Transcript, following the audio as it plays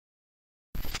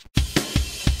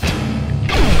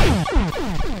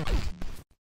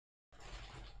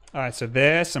All right, so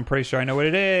this, I'm pretty sure I know what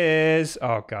it is.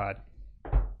 Oh, God.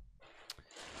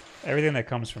 Everything that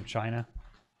comes from China.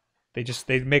 They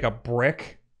make a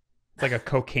brick. It's like a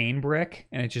cocaine brick,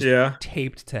 and it's just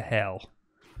taped to hell.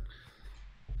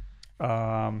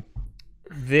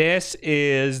 This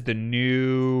is the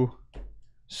new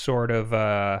sort of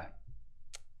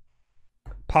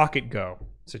Pocket Go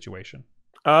situation.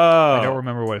 Oh. I don't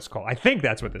remember what it's called. I think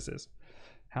that's what this is.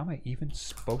 How am I even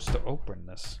supposed to open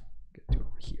this? Get to over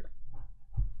here.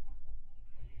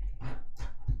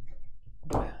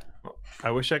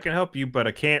 I wish I could help you, but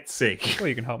I can't see. Well,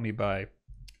 you can help me by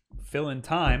filling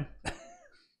time.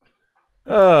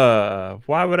 Why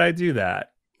would I do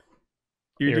that?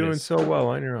 You're doing is. so well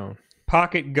on your own.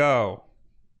 Pocket Go.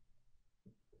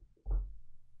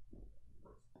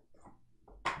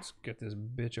 Let's get this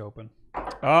bitch open.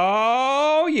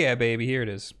 Oh, yeah, baby. Here it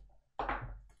is.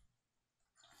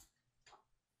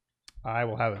 I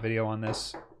will have a video on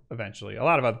this eventually. A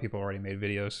lot of other people already made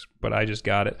videos, but I just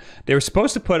got it. They were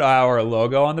supposed to put our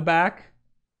logo on the back,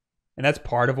 and that's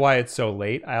part of why it's so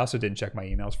late. I also didn't check my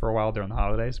emails for a while during the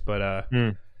holidays, but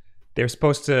they were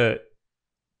supposed to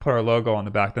put our logo on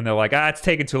the back. Then they're like, it's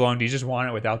taking too long. Do you just want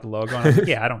it without the logo on it? Like,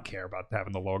 yeah, I don't care about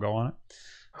having the logo on it.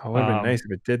 Oh, it would have been nice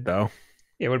if it did, though.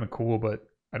 Yeah, it would have been cool, but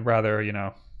I'd rather,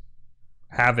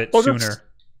 have it sooner.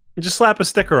 Just slap a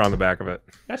sticker on the back of it.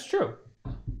 That's true.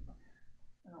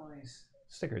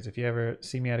 Stickers. If you ever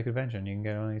see me at a convention, you can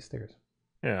get one of these stickers.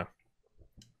 Yeah.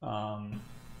 So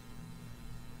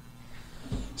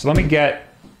let me get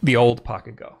the old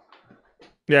Pocket Go.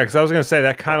 Yeah, because I was going to say,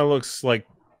 that kind of looks like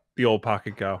the old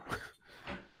Pocket Go.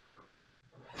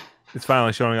 It's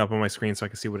finally showing up on my screen so I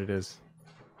can see what it is.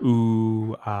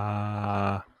 Ooh,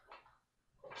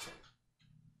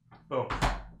 Oh.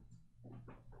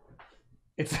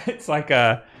 It's like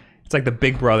the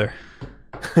Big Brother.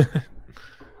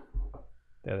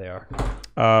 There they are.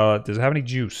 Does it have any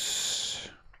juice?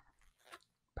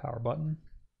 Power button.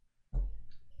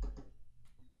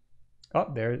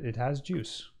 Oh, there it has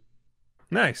juice.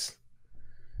 Nice.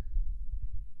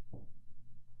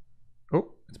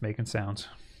 Oh, it's making sounds.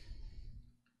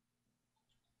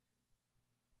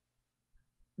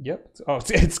 Yep.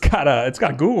 It's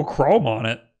got Google Chrome on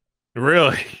it.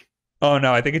 Really? Oh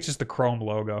no, I think it's just the Chrome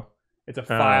logo. It's a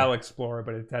file explorer,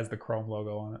 but it has the Chrome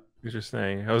logo on it.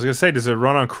 Interesting. I was gonna say, does it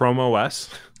run on Chrome OS?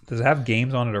 Does it have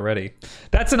games on it already?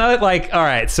 That's another all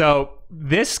right, so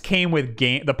this came with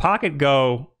the Pocket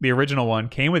Go, the original one,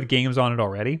 came with games on it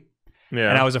already. Yeah.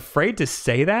 And I was afraid to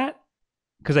say that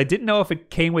because I didn't know if it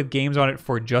came with games on it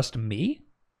for just me,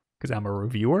 because I'm a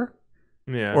reviewer.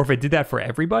 Yeah. Or if it did that for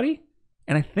everybody.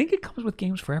 And I think it comes with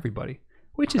games for everybody.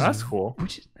 Which is that's cool.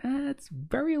 Which is that's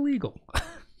very illegal.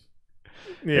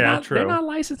 Yeah, true. They're not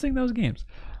licensing those games.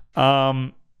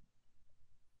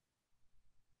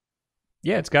 Yeah,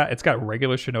 it's got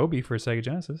regular Shinobi for Sega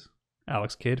Genesis.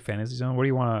 Alex Kidd, Fantasy Zone. What do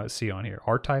you want to see on here?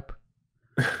 Art type?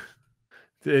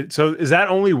 So is that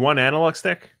only one analog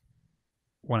stick?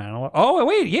 One analog? Oh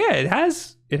wait, yeah, it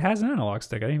has an analog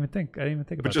stick. I didn't even think about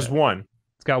that. But just one.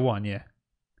 It's got one, yeah.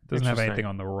 It doesn't have anything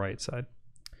on the right side.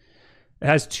 It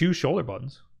has 2 shoulder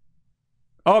buttons.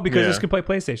 Oh, because this can play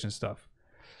PlayStation stuff.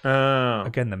 Oh.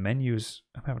 Again, the menus,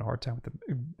 I'm having a hard time with them.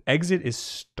 Exit is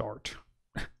start.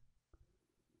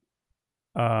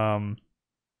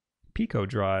 Pico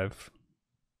Drive.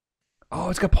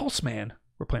 Oh, it's got Pulse Man.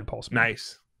 We're playing Pulse Man.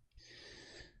 Nice.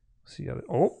 See how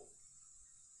oh.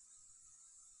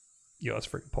 Yo, that's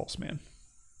freaking Pulse Man.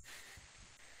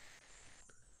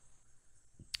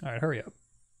 All right, hurry up.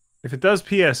 If it does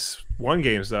PS1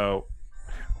 games, though,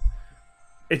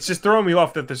 it's just throwing me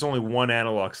off that there's only one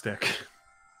analog stick.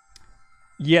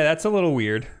 Yeah, that's a little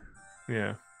weird.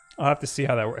 Yeah. I'll have to see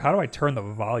how that works. How do I turn the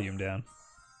volume down?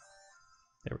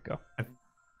 There we go.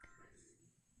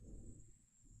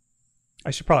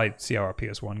 I should probably see how our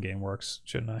PS1 game works,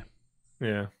 shouldn't I?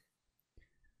 Yeah.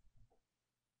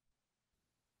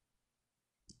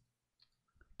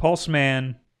 Pulse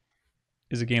Man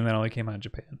is a game that only came out in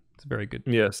Japan. It's very good.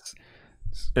 Yes.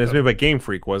 And it's made by Game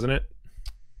Freak, wasn't it?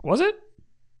 Was it?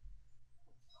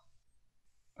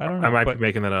 I don't know. I might be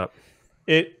making that up.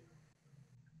 It's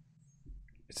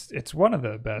one of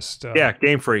the best. Yeah,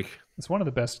 Game Freak. It's one of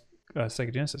the best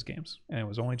Sega Genesis games, and it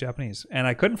was only Japanese, and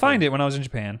I couldn't find it when I was in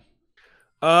Japan.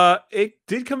 It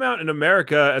did come out in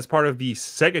America as part of the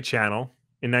Sega Channel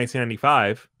in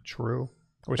 1995. True.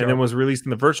 And then was released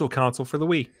in the Virtual Console for the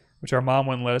Wii, which our mom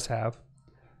wouldn't let us have.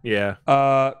 Yeah.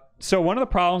 So one of the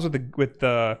problems with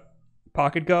the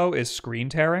Pocket Go is screen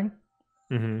tearing.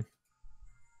 Mm-hmm.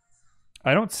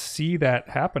 I don't see that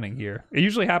happening here. It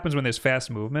usually happens when there's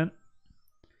fast movement.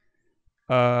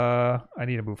 I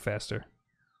need to move faster.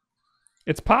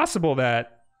 It's possible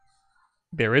that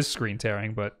there is screen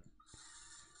tearing, but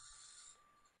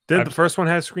Did the first one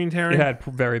have screen tearing? it had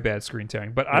very bad screen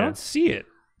tearing, but I don't see it.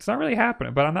 It's not really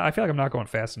happening, but I feel like I'm not going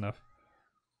fast enough.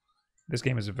 This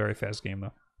game is a very fast game,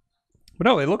 though. But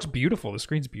no, it looks beautiful. The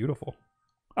screen's beautiful.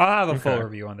 I'll have a full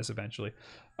review on this eventually.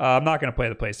 I'm not going to play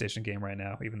the PlayStation game right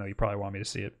now, even though you probably want me to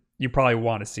see it. You probably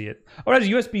want to see it. Oh, it has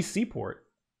a USB-C port.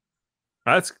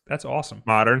 That's awesome.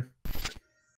 modern.